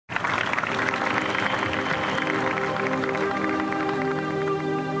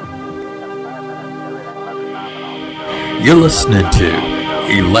You're listening to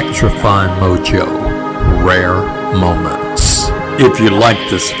Electrifying Mojo, Rare Moments. If you like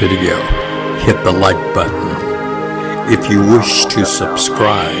this video, hit the like button. If you wish to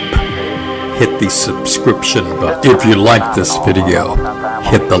subscribe, hit the subscription button. If you like this video,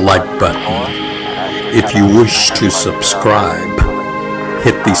 hit the like button. If you wish to subscribe,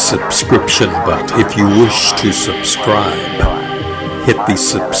 hit the subscription button. If you wish to subscribe, hit the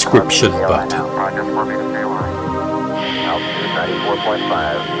subscription button.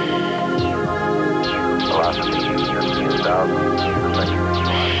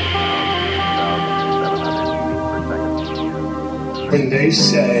 When they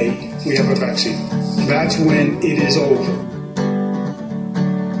say we have a vaccine, that's when it is over.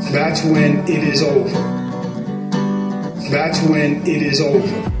 That's when it is over. That's when it is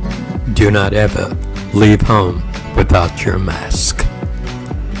over. Do not ever leave home without your mask.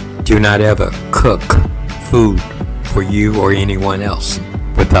 Do not ever cook food for you or anyone else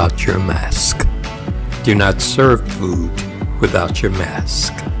without your mask. Do not serve food without your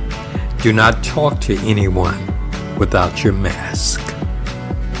mask. Do not talk to anyone without your mask.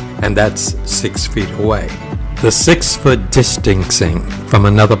 And that's 6 feet away. The 6 foot distancing from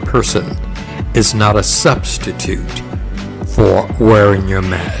another person is not a substitute for wearing your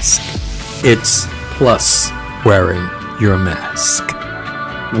mask. It's plus wearing your mask.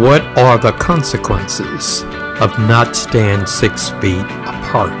 What are the consequences of not staying 6 feet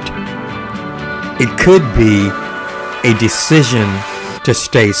apart? It could be a decision to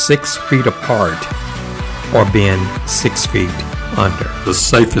stay 6 feet apart or being 6 feet under. The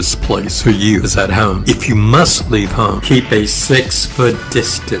safest place for you is at home. If you must leave home, keep a 6 foot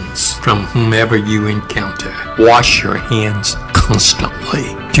distance from whomever you encounter. Wash your hands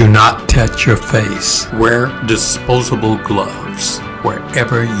constantly. Do not touch your face. Wear disposable gloves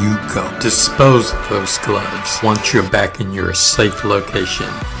wherever you go. Dispose of those gloves once you're back in your safe location.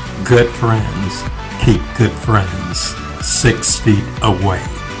 Good friends keep good friends 6 feet away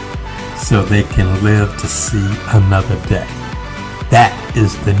so they can live to see another day. That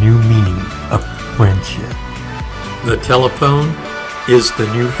is the new meaning of friendship. The telephone is the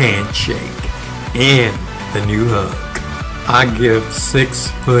new handshake and the new hug. I give 6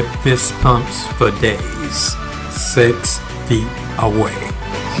 foot fist pumps for days. 6 feet away.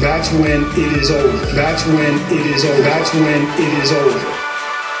 That's when it is over. That's when it is over. That's when it is over.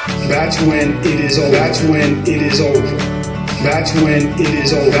 That's when it is over. That's when it is over. That's when it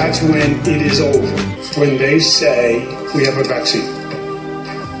is over. That's when it is over. When they say we have a vaccine,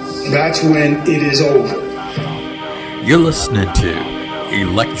 that's when it is over. You're listening to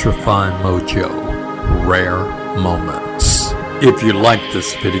Electrifying Mojo, Rare Moments. If you like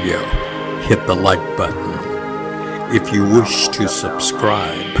this video, hit the like button. If you wish to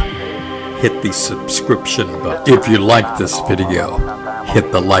subscribe, hit the subscription button. If you like this video,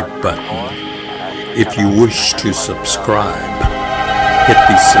 hit the like button. If you wish to subscribe, hit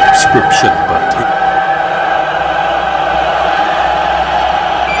the subscription button.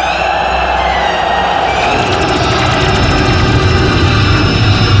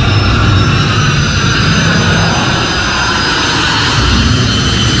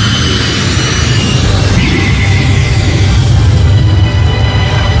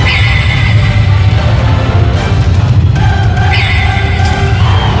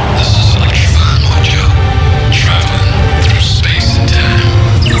 Traveling through space and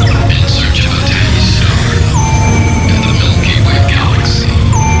time in search of a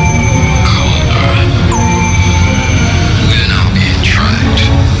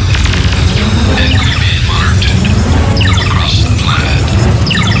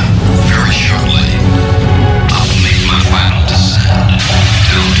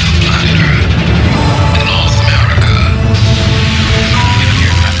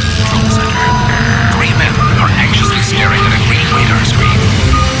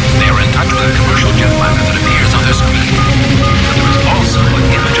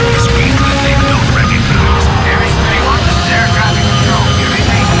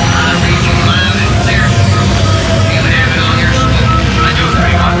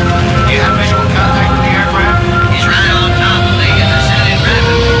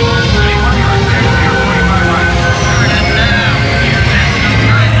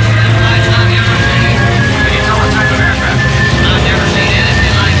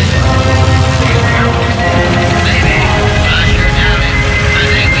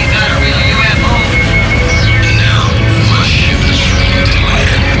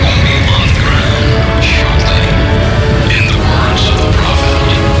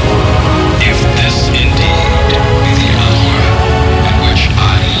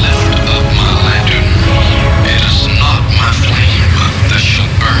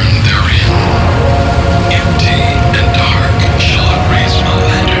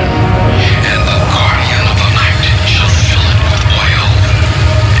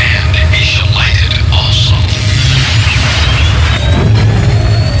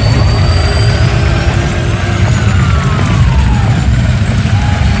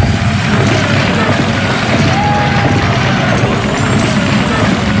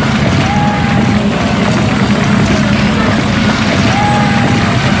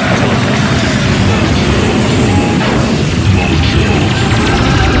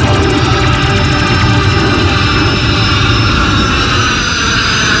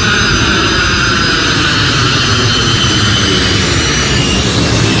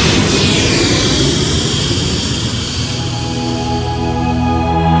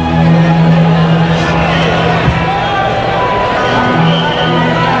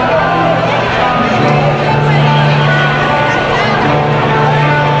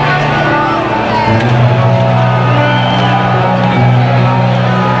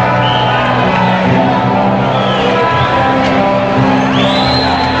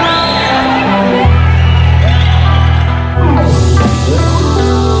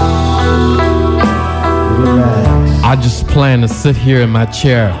plan to sit here in my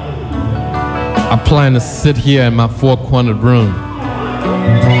chair. I plan to sit here in my four-cornered room.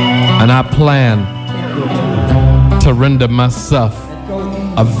 And I plan to render myself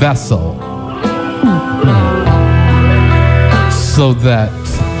a vessel so that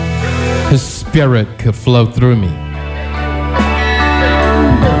his spirit could flow through me.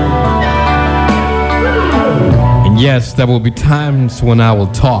 And yes, there will be times when I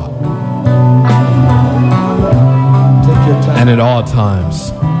will talk. And at all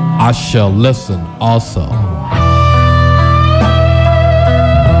times, I shall listen also.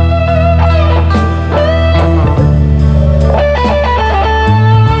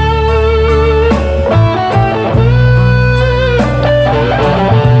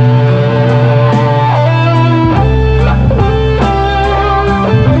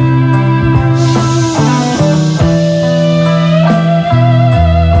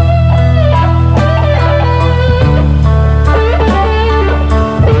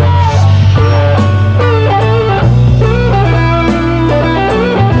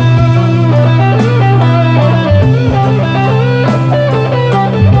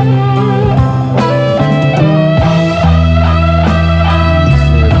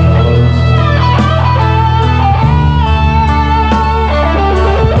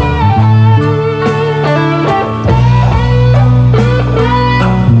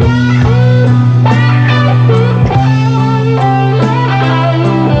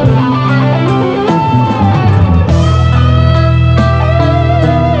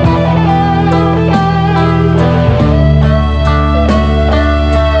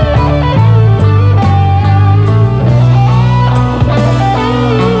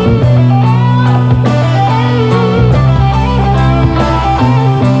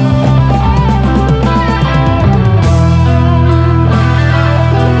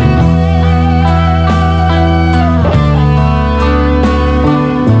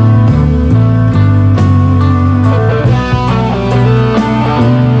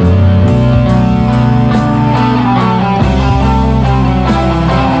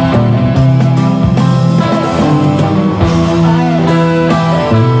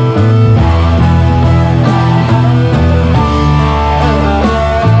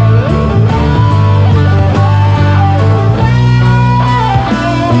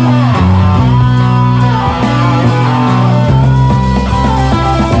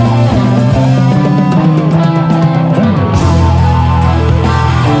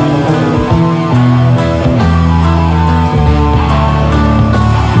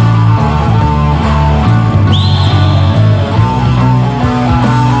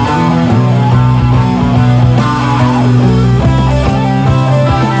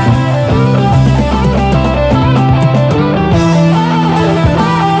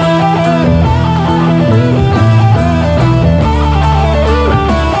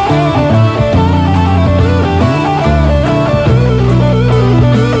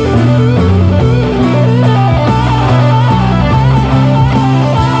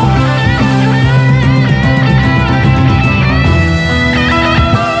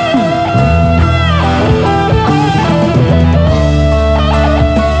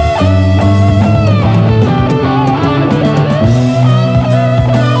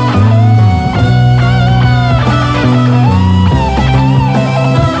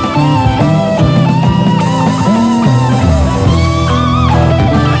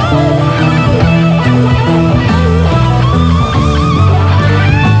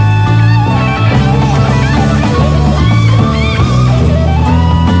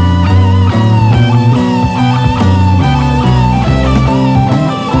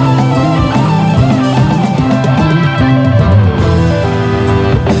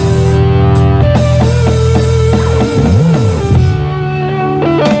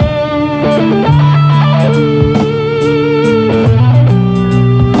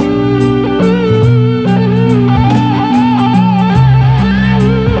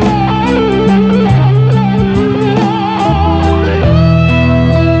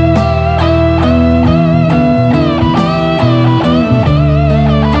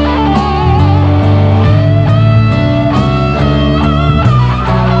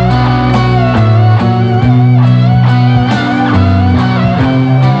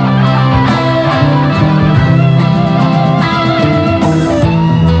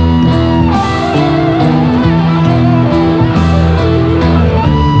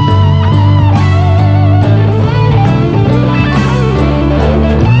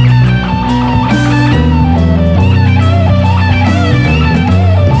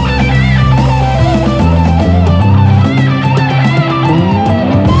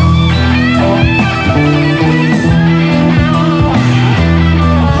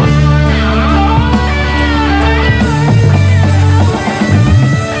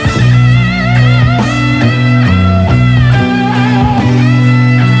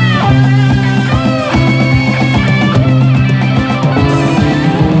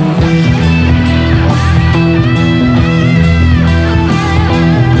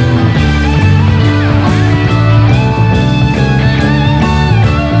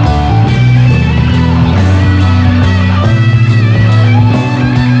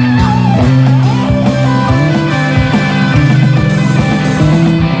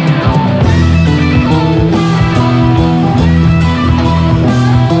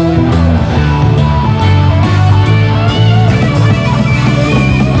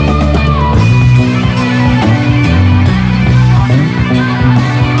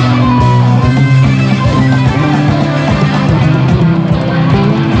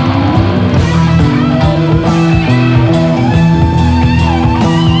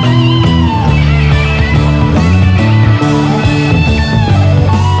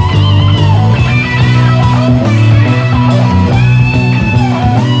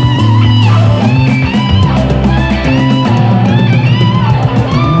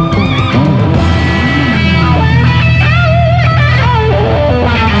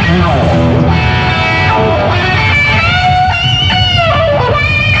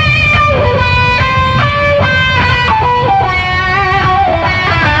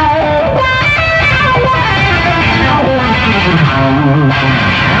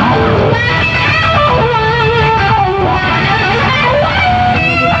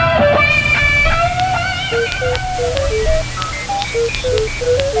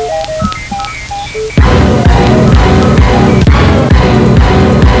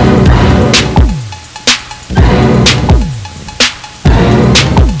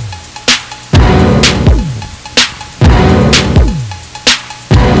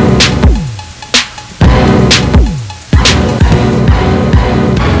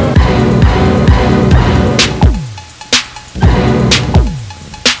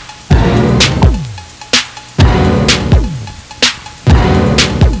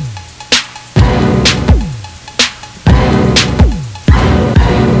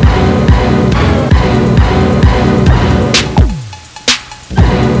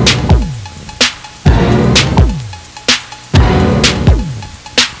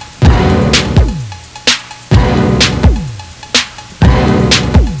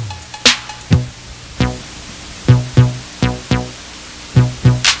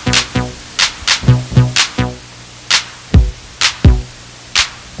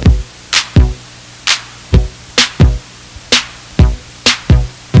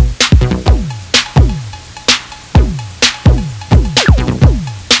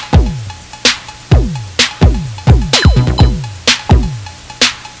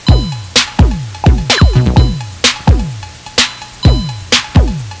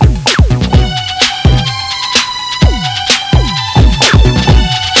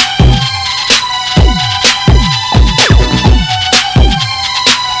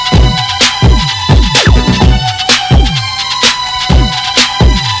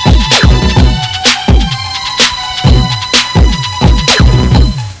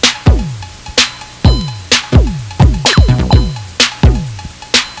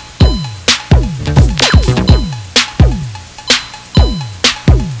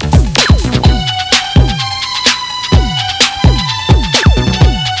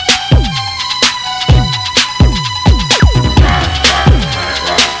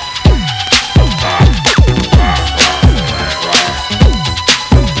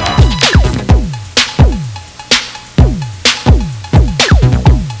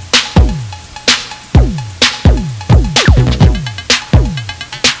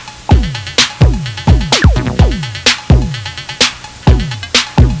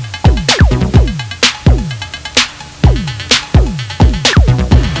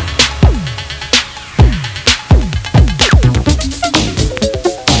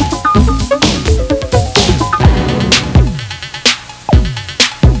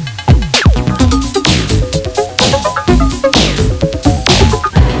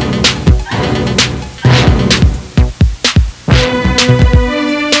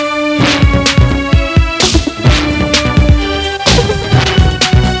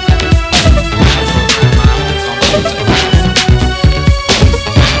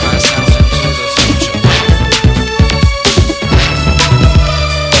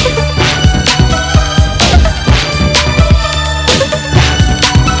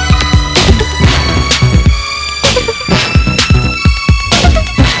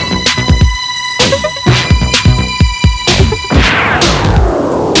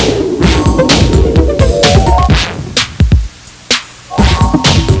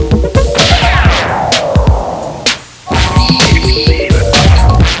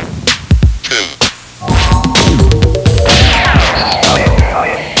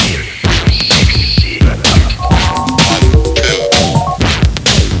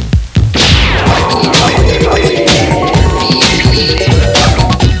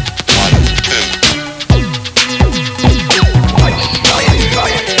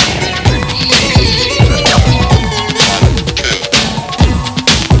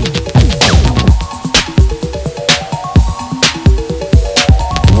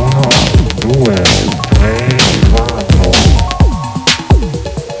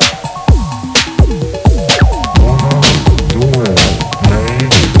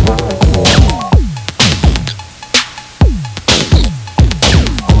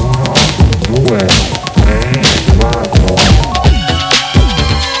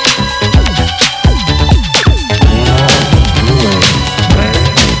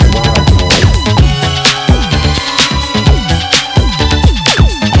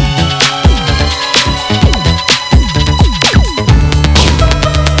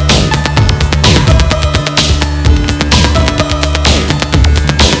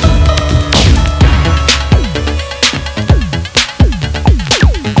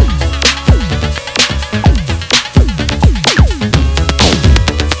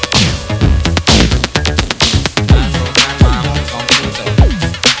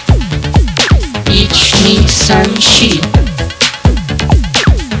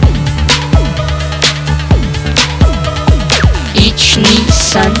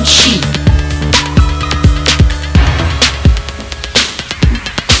 三气，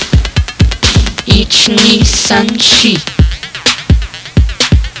一二三气，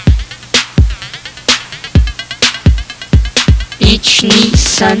一二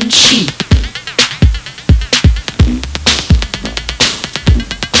三气。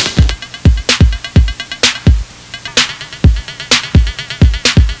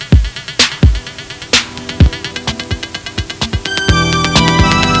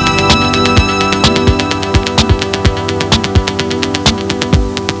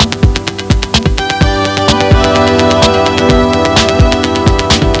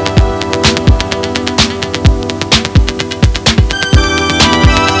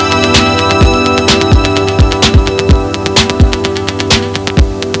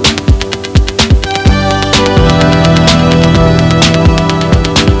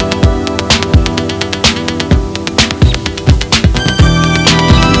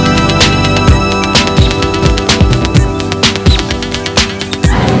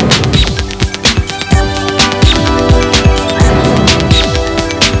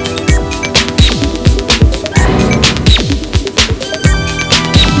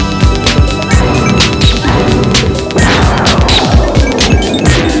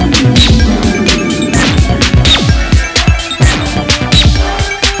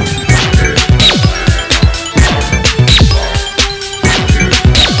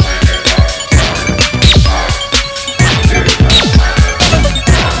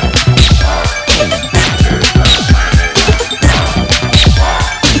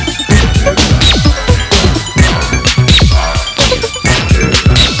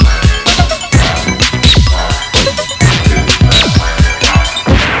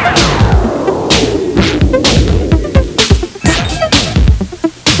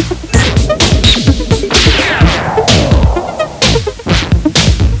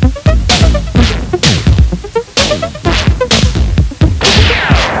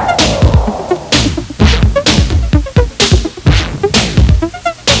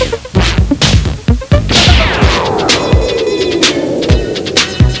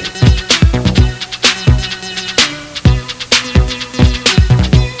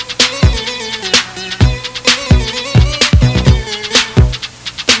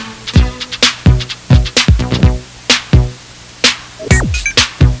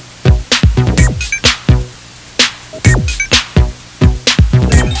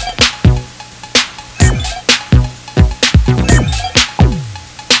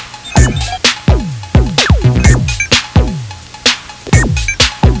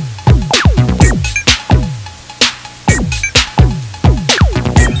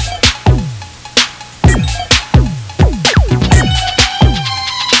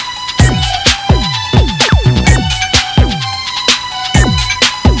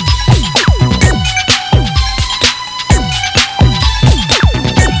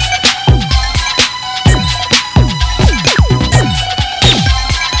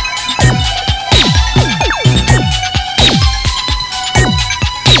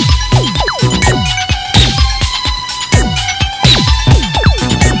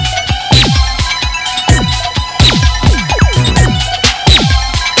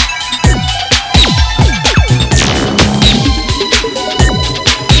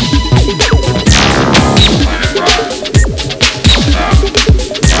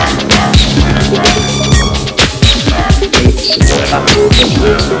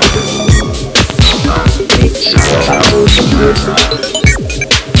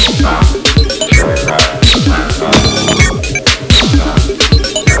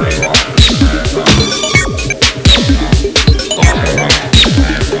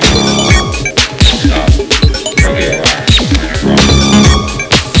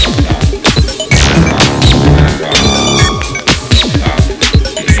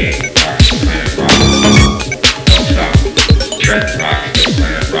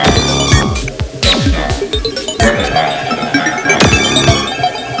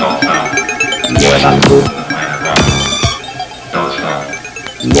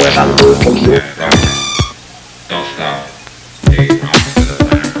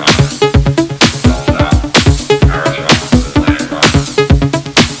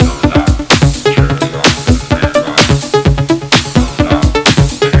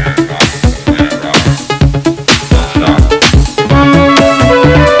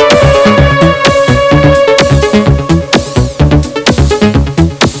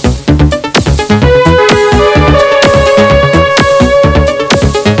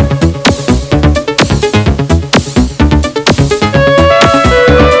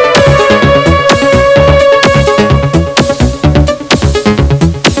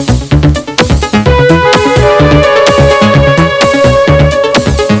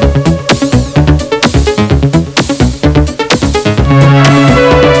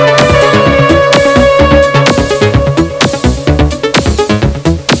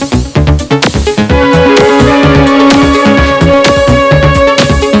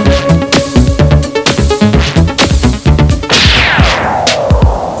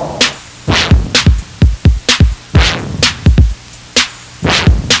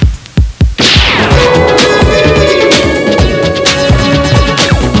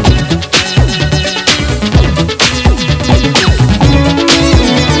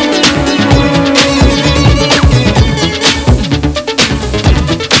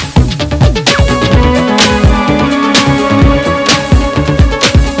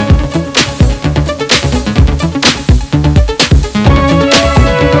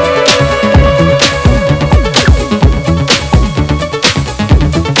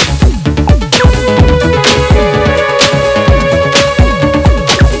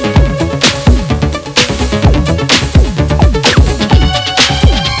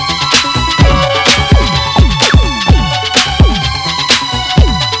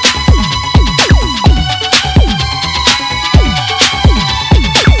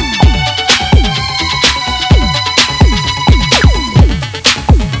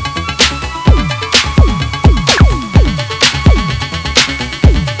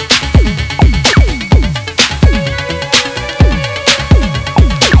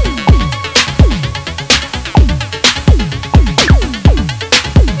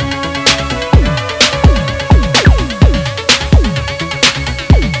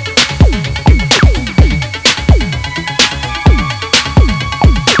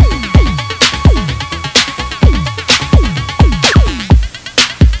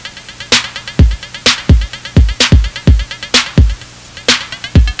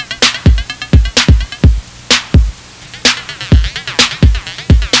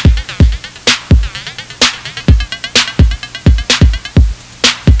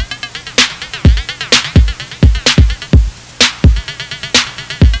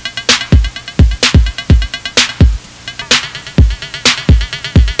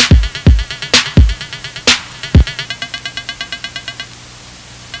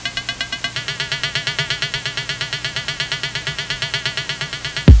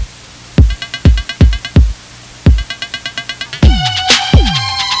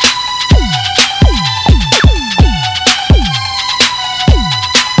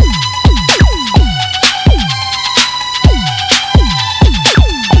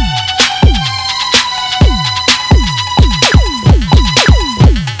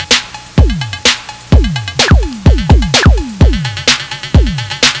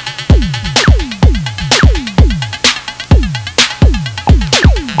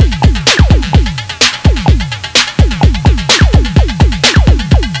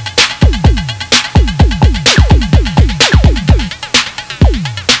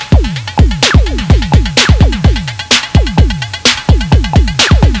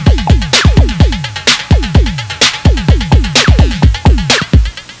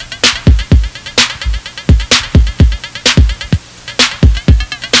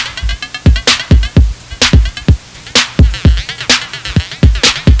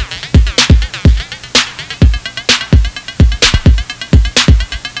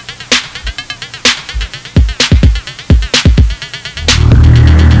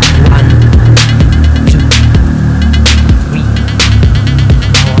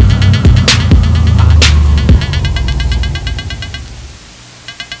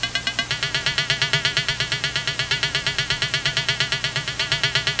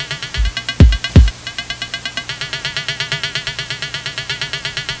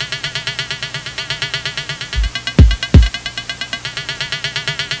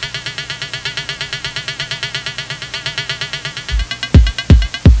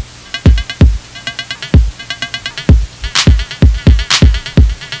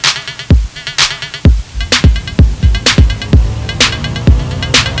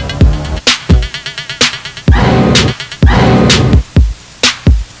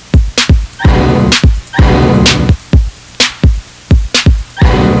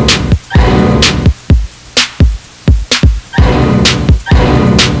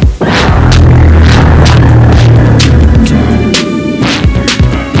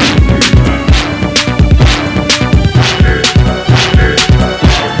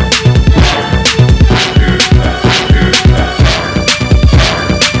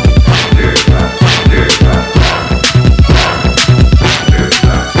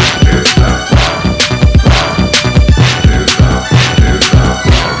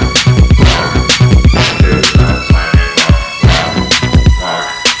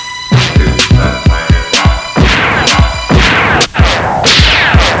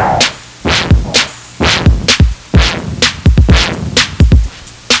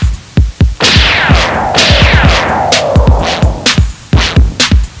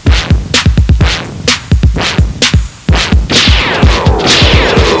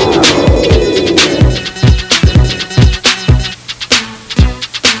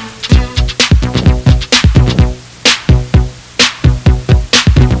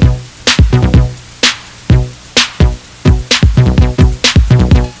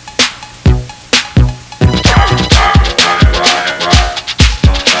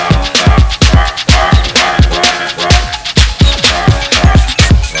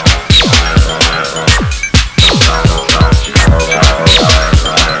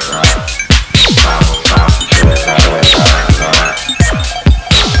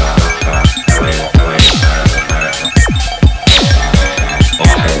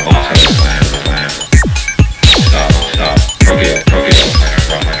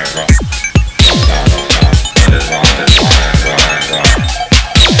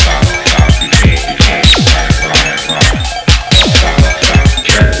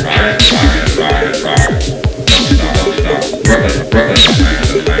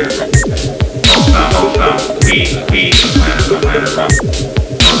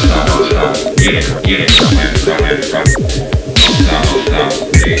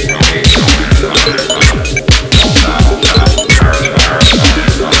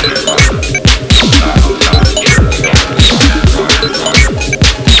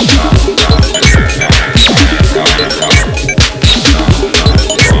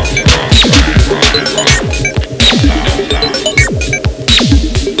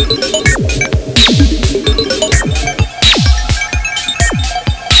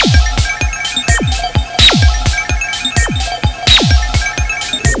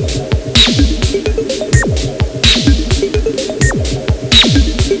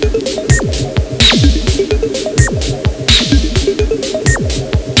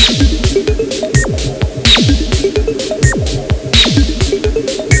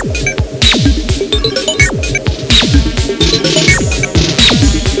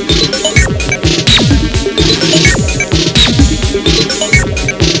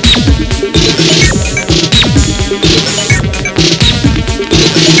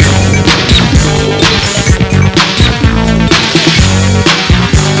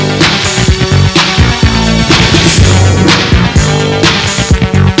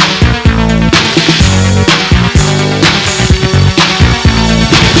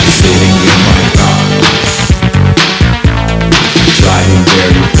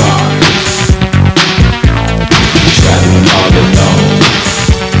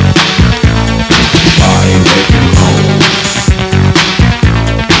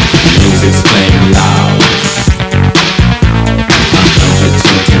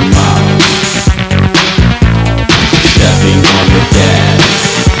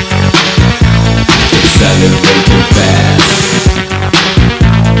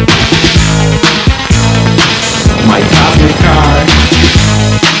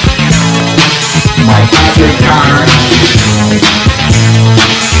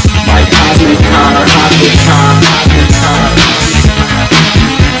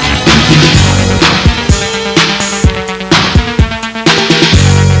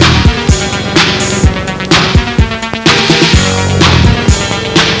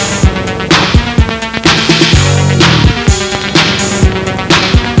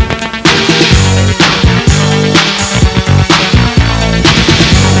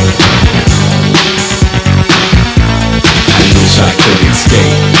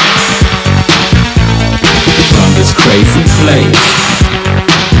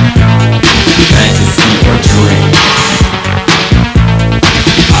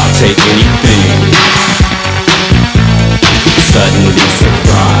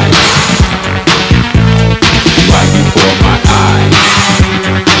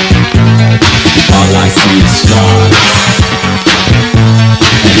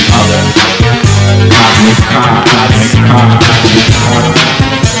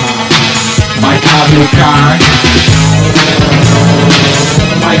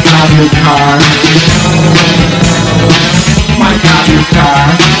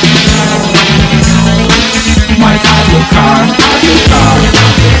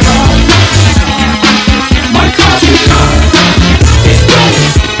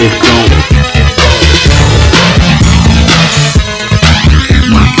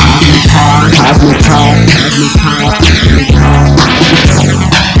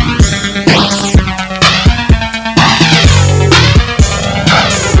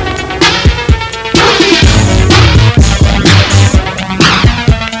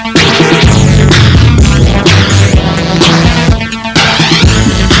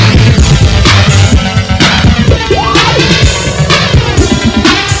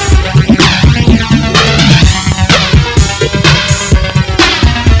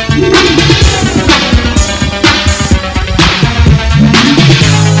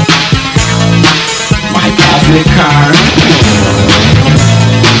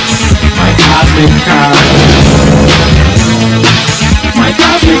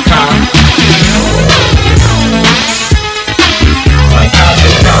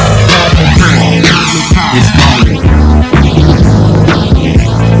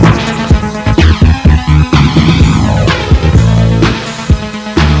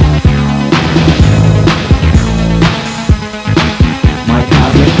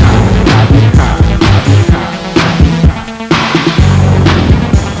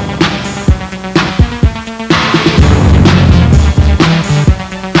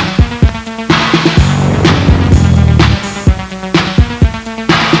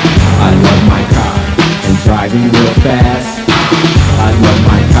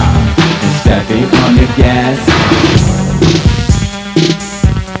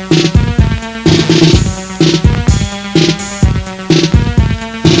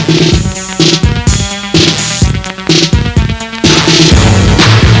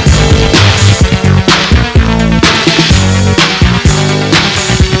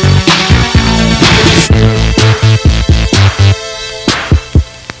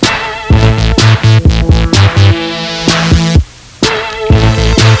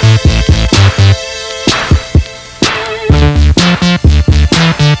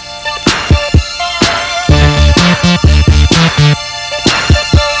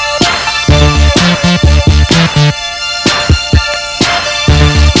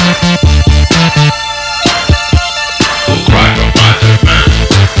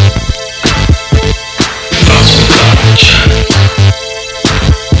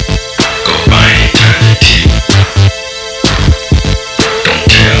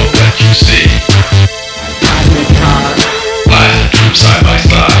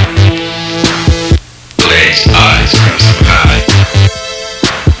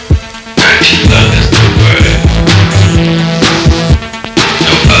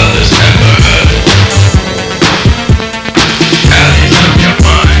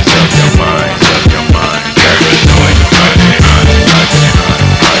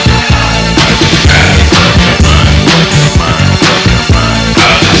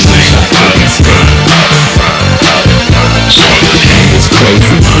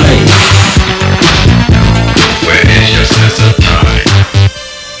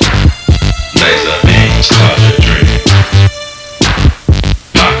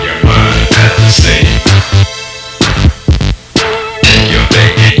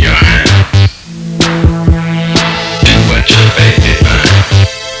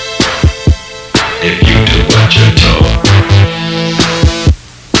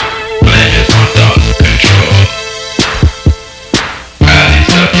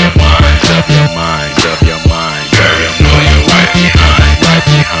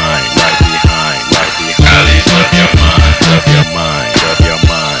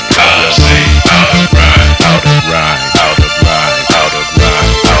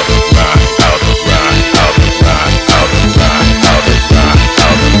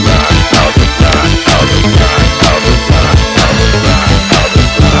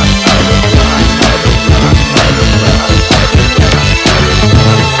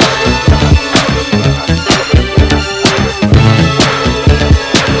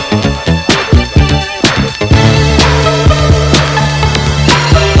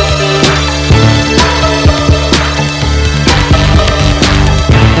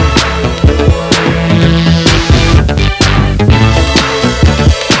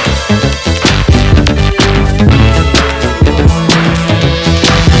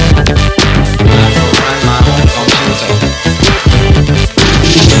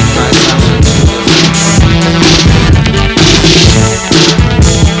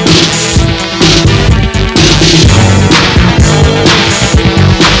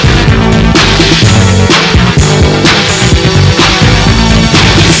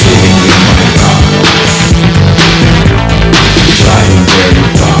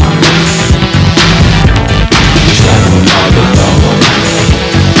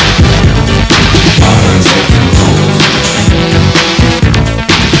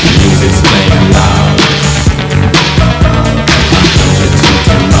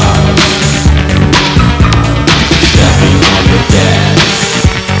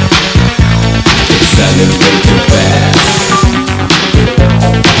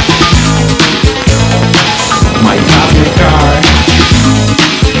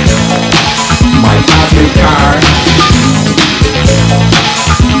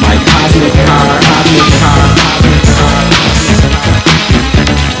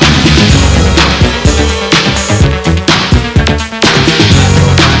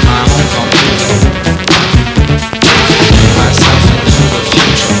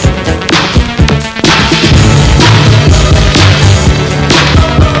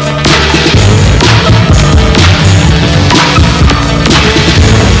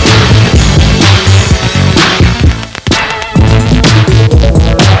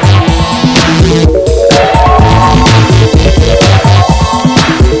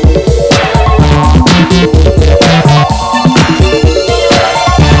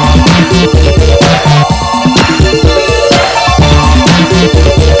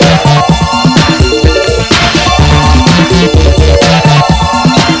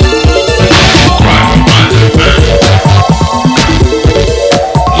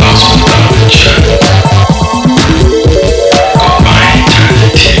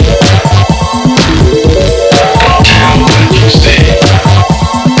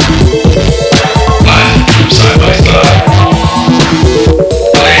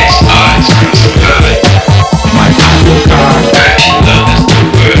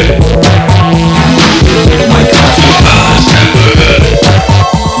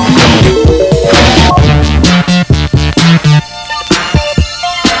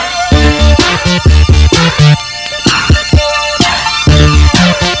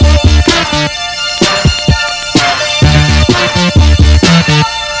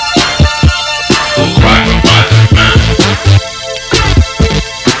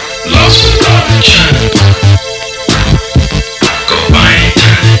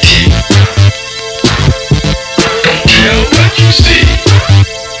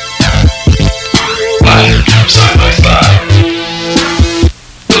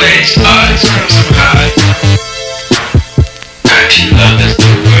His eyes come so high, anti-love is the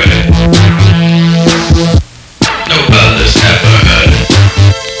word no others ever heard.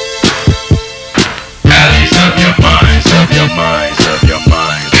 Alleys of your minds, of your minds, of your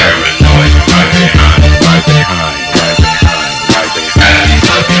minds. Paranoid right behind, right behind, right behind, right behind. Alleys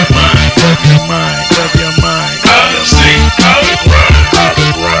of your minds, of your minds, of your minds. Out of sync, out of run, out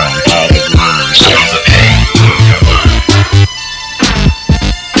of run, out of run. Storms of hate move your mind.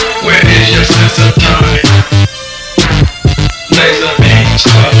 Where is your sense of time? Laser beams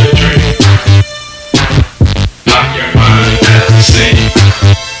cause a dream. Lock your mind at the scene.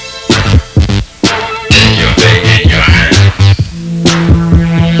 Take your fate in your hand.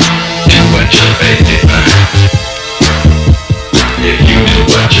 Do what your fate demands. If you do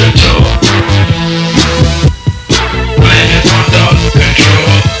what you're told, blame it on thought control.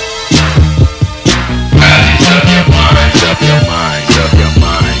 Alleys of your minds, of your minds, of your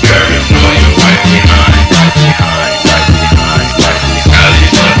mind. Paranoia right behind, right behind, right behind, right behind.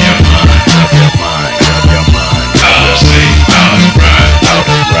 Alleys of your mind, of your mind, of your mind. Out of sync, out of rhyme, out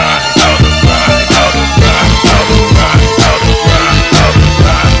of rhyme, out of rhyme, out of rhyme, out of rhyme, out of rhyme, out of rhyme, out of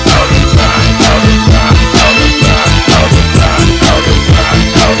rhyme, out of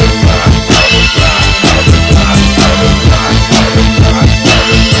rhyme, out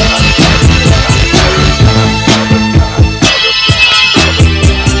of rhyme, out of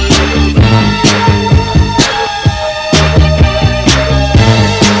rhyme,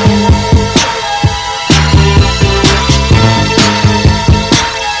 out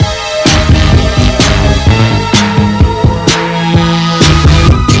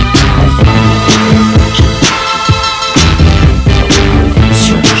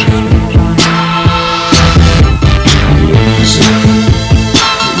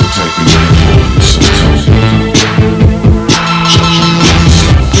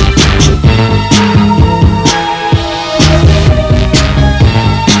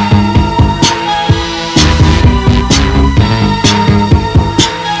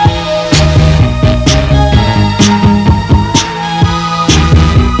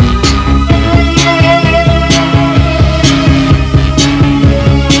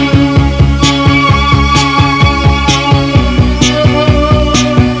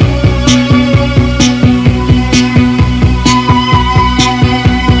rhyme,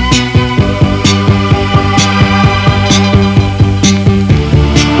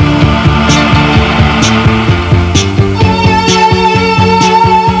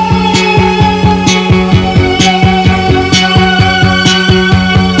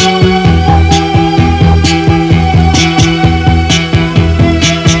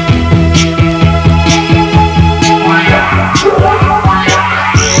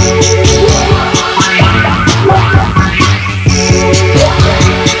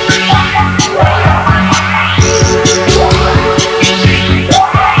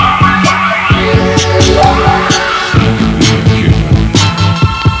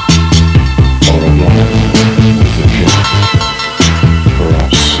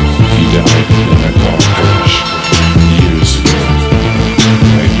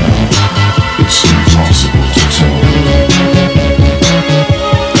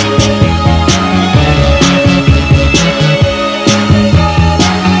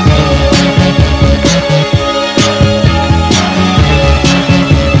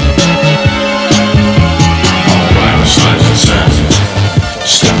 of rhyme, out of rhyme, out of rhyme, out of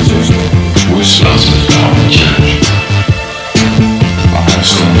rhyme, out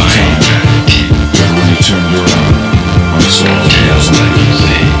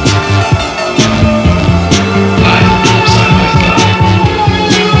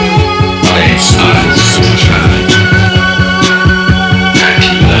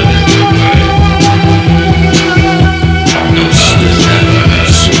of rhyme, out of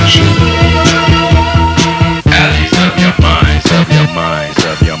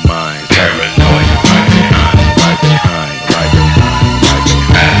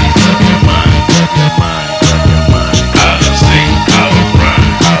out of rhyme.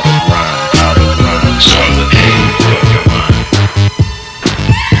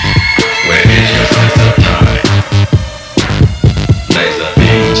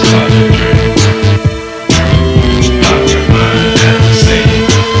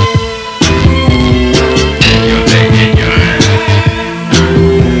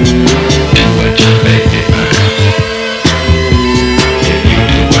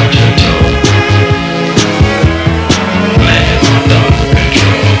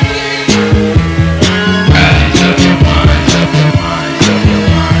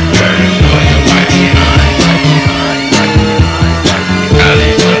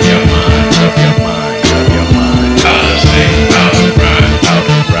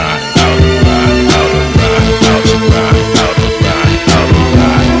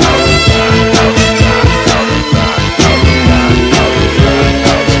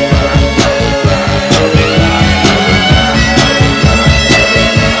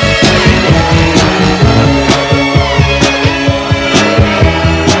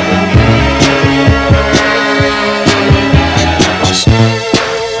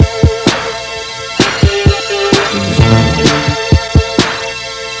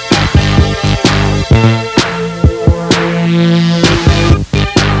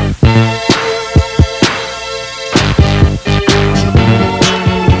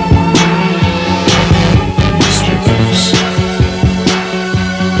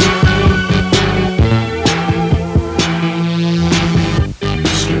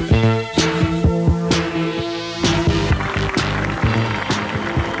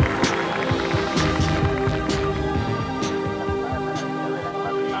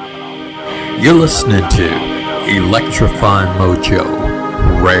 You're listening to Electrifying Mojo,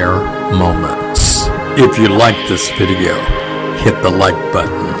 Rare Moments. If you like this video, hit the like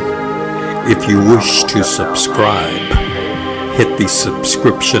button. If you wish to subscribe, hit the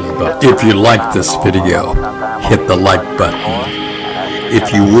subscription button. If you like this video, hit the like button.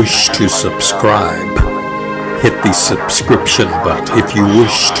 If you wish to subscribe, hit the subscription button. If you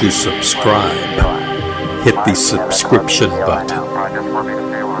wish to subscribe, hit the subscription button.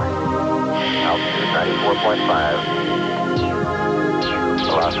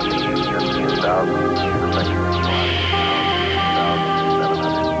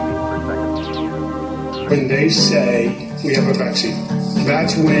 When they say we have a vaccine,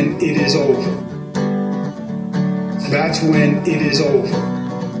 that's when it is over. That's when it is over.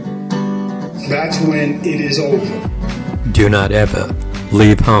 That's when it is over. Do not ever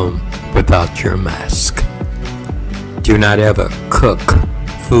leave home without your mask. Do not ever cook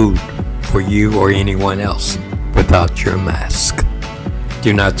food for you or anyone else without your mask.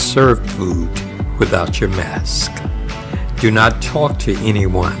 Do not serve food without your mask. Do not talk to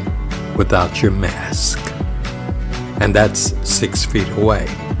anyone without your mask. And that's 6 feet away.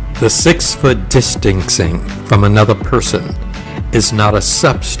 The 6 foot distancing from another person is not a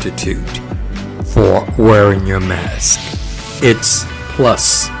substitute for wearing your mask. It's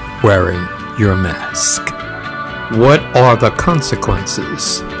plus wearing your mask. What are the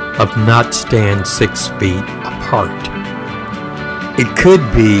consequences of not staying 6 feet apart? It could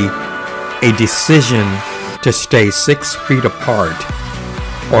be a decision to stay 6 feet apart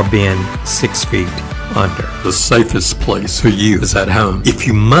or being 6 feet under. The safest place for you is at home. If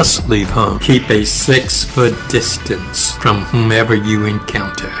you must leave home, keep a 6 foot distance from whomever you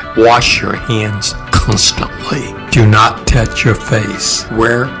encounter. Wash your hands constantly. Do not touch your face.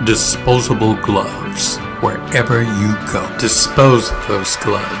 Wear disposable gloves wherever you go. Dispose of those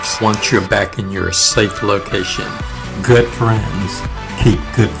gloves once you're back in your safe location. Good friends keep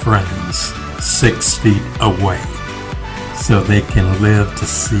good friends 6 feet away so they can live to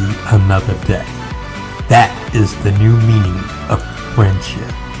see another day. That is the new meaning of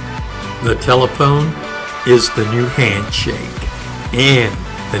friendship. The telephone is the new handshake and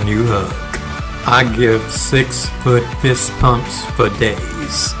the new hug. I give 6 foot fist pumps for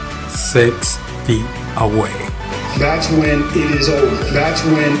days, 6 feet away. That's when it is over. That's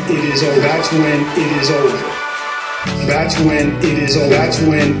when it is over. That's when it is over. That's when it is over. That's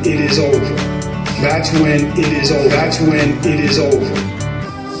when it is over. That's when it is over. That's when it is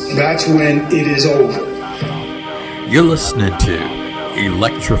over. That's when it is over. You're listening to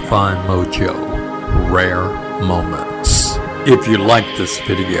Electrifying Mojo, Rare Moments. If you like this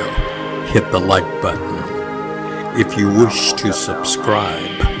video, hit the like button. If you wish to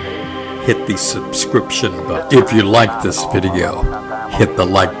subscribe, hit the subscription button. If you like this video, hit the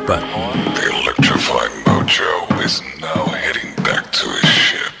like button. The Electrifying Mojo is now heading back to his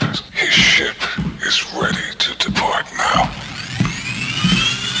ship. His ship is ready to depart now.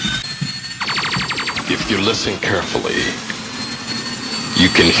 If you listen carefully, you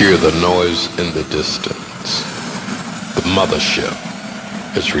can hear the noise in the distance. The mothership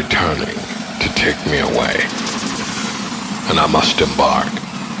is returning to take me away, and I must embark.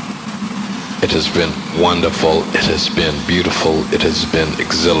 It has been wonderful, it has been beautiful, it has been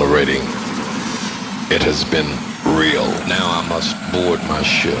exhilarating, it has been real. Now I must board my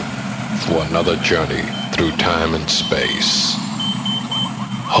ship for another journey through time and space.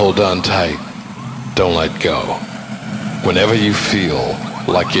 Hold on tight. Don't let go. Whenever you feel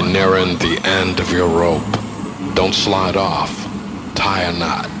like you're nearing the end of your rope, don't slide off. Tie a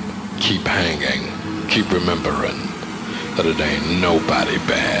knot. Keep hanging. Keep remembering that it ain't nobody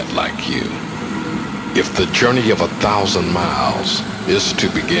bad like you. If the journey of 1,000 miles is to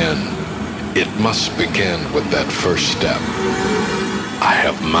begin, it must begin with that first step. I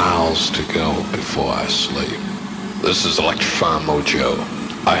have miles to go before I sleep. This is Electrifying Mojo.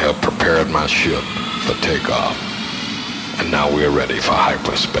 I have prepared my ship for takeoff, and now we're ready for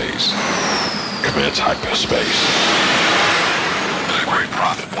hyperspace. Commence hyperspace. The great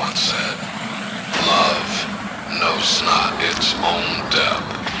prophet once said, love knows not its own depth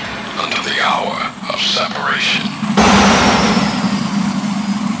until the hour of separation.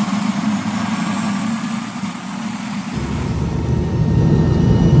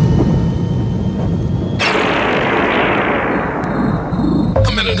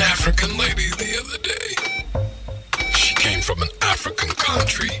 I met an African lady the other day. She came from an African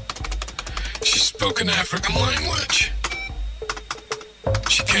country. She spoke an African language.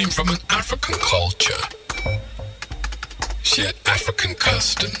 She came from an African culture. She had African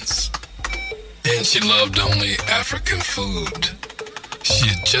customs. And she loved only African food. She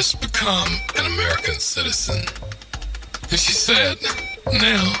had just become an American citizen. And she said,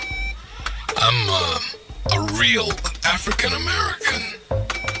 now, I'm a real African American.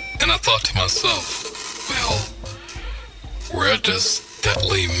 And I thought to myself, well, where does that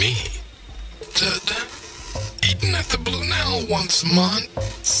leave me? Did eating at the Blue Nile once a month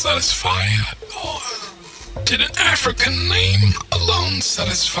satisfy it? Or did an African name alone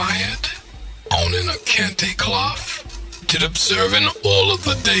satisfy it? Owning a kente cloth? Did observing all of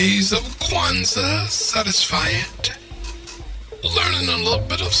the days of Kwanzaa satisfy it? Learning a little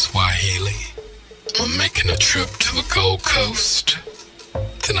bit of Swahili? Or making a trip to the Gold Coast?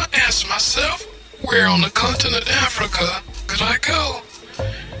 Then I asked myself, where on the continent Africa could I go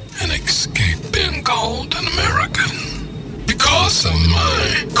and escape being called an American? Because of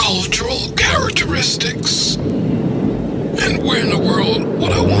my cultural characteristics. And where in the world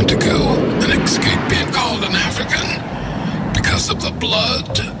would I want to go and escape being called an African? Because of the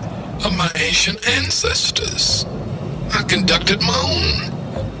blood of my Asian ancestors. I conducted my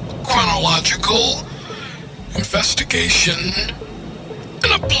own chronological investigation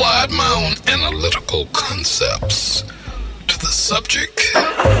and applied my own analytical concepts to the subject.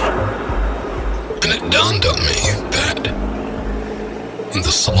 And it dawned on me that when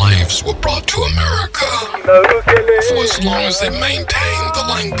the slaves were brought to America, for as long as they maintained the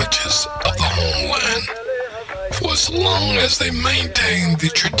languages of the homeland, for as long as they maintained the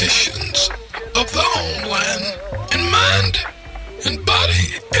traditions of the homeland, in mind, in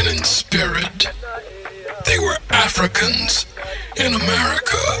body, and in spirit, they were Africans in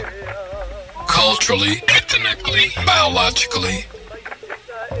America. Culturally, ethnically, biologically,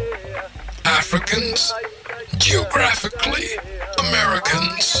 Africans, geographically,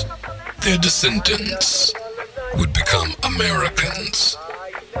 Americans. Their descendants would become Americans.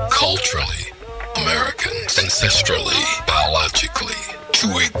 Culturally, Americans. Ancestrally, biologically, to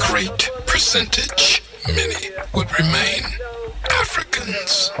a great percentage, many would remain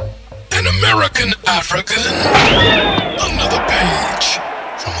Africans. An American African. Another page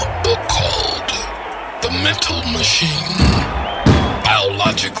from a book called The Mental Machine.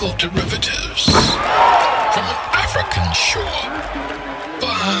 Biological derivatives from an African shore.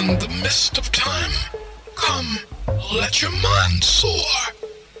 Behind the mist of time, come, let your mind soar.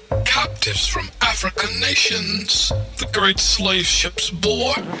 Captives from African nations, the great slave ships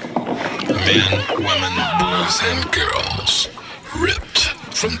bore. Men, women, boys, and girls, ripped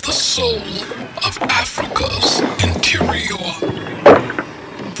from the soul of Africa's interior.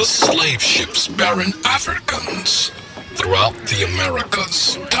 The slave ships bearing Africans throughout the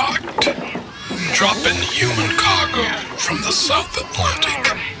Americas docked, dropping human cargo from the South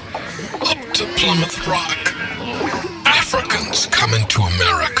Atlantic up to Plymouth Rock. Africans coming to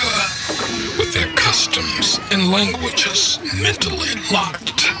America with their customs and languages mentally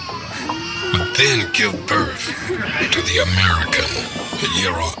locked would then give birth to the American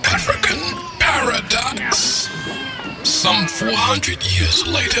Euro-African paradox. Some 400 years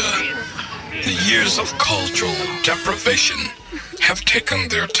later, the years of cultural deprivation have taken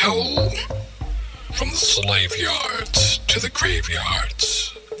their toll. From the slave yards to the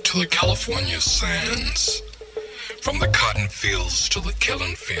graveyards to the California sands. From the cotton fields to the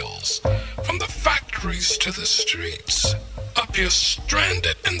killing fields. From the factories to the streets. Up here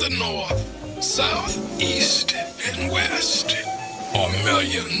stranded in the north, south, east, and west are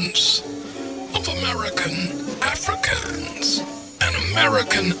millions of American Africans. An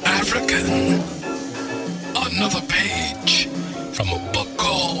American African. Another page from a book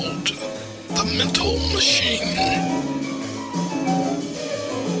called The Mental Machine.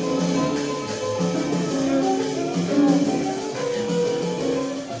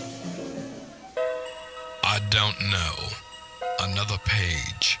 I don't know. Another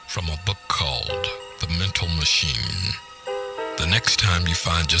page from a book called The Mental Machine. The next time you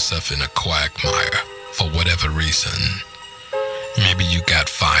find yourself in a quagmire for whatever reason, maybe you got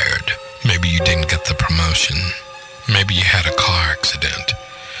fired, maybe you didn't get the promotion, maybe you had a car accident,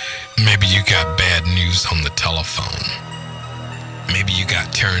 maybe you got bad news on the telephone, maybe you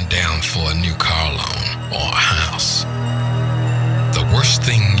got turned down for a new car loan or a house. The worst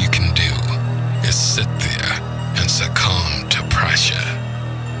thing you can do is sit there and succumb to pressure.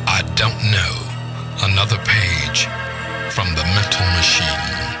 I don't know. Another page from The Mental Machine.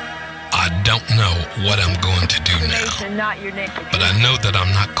 I don't know what I'm going to do now, but I know that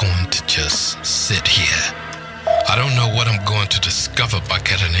I'm not going to just sit here. I don't know what I'm going to discover by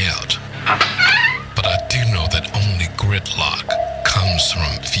getting out, but I do know that only gridlock comes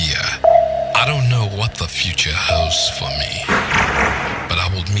from fear. I don't know what the future holds for me, but I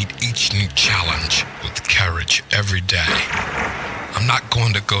will meet each new challenge with courage every day. I'm not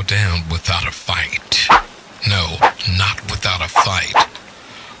going to go down without a fight. No, not without a fight.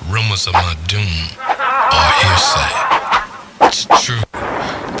 Rumors of my doom are hearsay. It's true,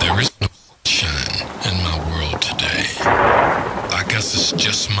 there is no sunshine in my world today. I guess it's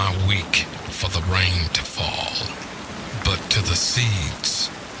just my week for the rain to fall. But to the seeds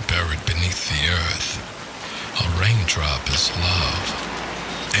buried beneath the earth, a raindrop is love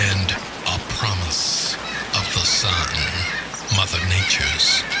and a promise of the sun, Mother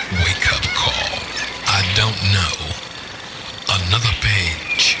Nature's wake-up call. I don't know. Another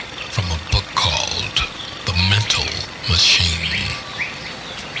page from a book called The Mental Machine.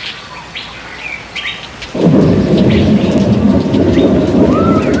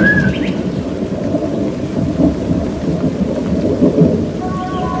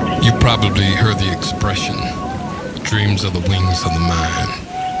 You probably heard the expression, dreams are the wings of the mind.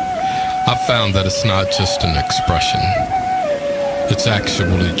 I've found that it's not just an expression. It's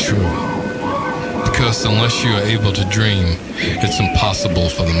actually true. Because unless you are able to dream, it's impossible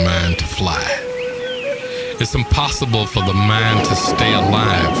for the mind to fly. It's impossible for the mind to stay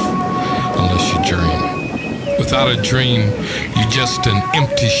alive unless you dream. Without a dream, you're just an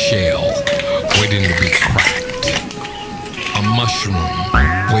empty shell waiting to be cracked. A mushroom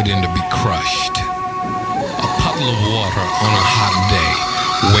waiting to be crushed. A puddle of water on a hot day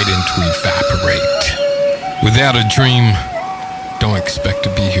waiting to evaporate. Without a dream, don't expect to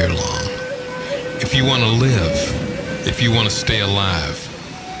be here long. If you want to live, if you want to stay alive,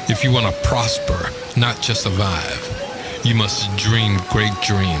 if you want to prosper, not just survive, you must dream great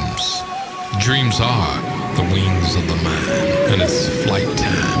dreams. Dreams are the wings of the mind, and it's flight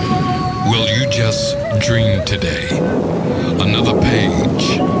time. Will you just dream today? Another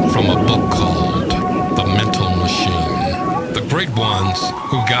page from a book called The Mental Machine. The great ones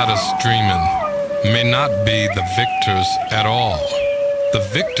who got us dreaming may not be the victors at all. The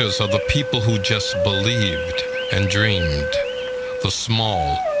victors are the people who just believed and dreamed. The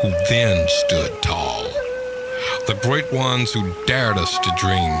small who then stood tall. The great ones who dared us to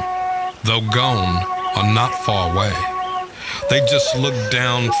dream, though gone, are not far away. They just look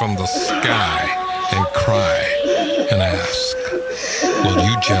down from the sky and cry and ask, will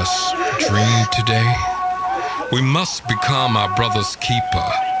you just dream today? We must become our brother's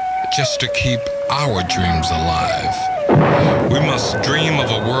keeper, just to keep our dreams alive. We must dream of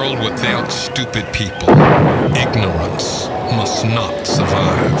a world without stupid people. Ignorance must not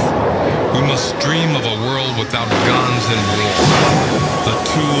survive. We must dream of a world without guns and war. The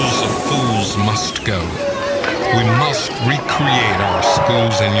tools of fools must go. We must recreate our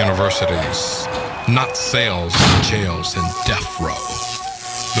schools and universities, not cells and jails and death row.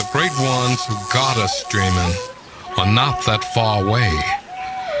 The great ones who got us dreaming are not that far away.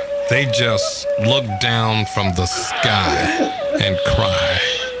 They just look down from the sky and cry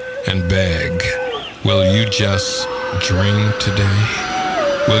and beg, will you just dream today?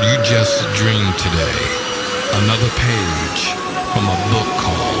 Will you just dream today? Another page from a book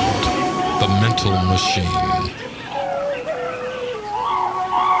called The Mental Machine.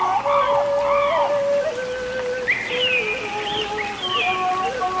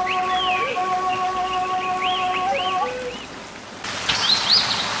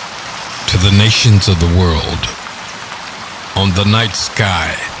 To the nations of the world, on the night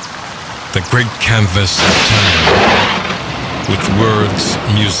sky, the great canvas of time, with words,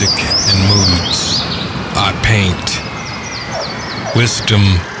 music, and moods, I paint. Wisdom,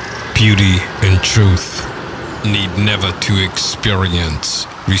 beauty, and truth need never to experience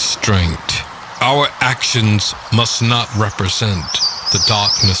restraint. Our actions must not represent the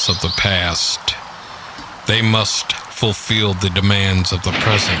darkness of the past. They must fulfill the demands of the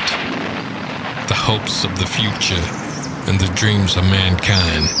present, the hopes of the future, and the dreams of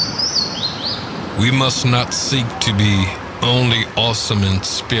mankind. We must not seek to be only awesome in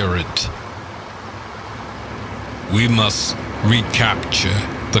spirit. We must recapture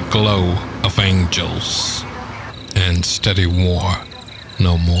the glow of angels and steady war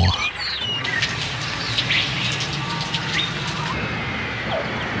no more.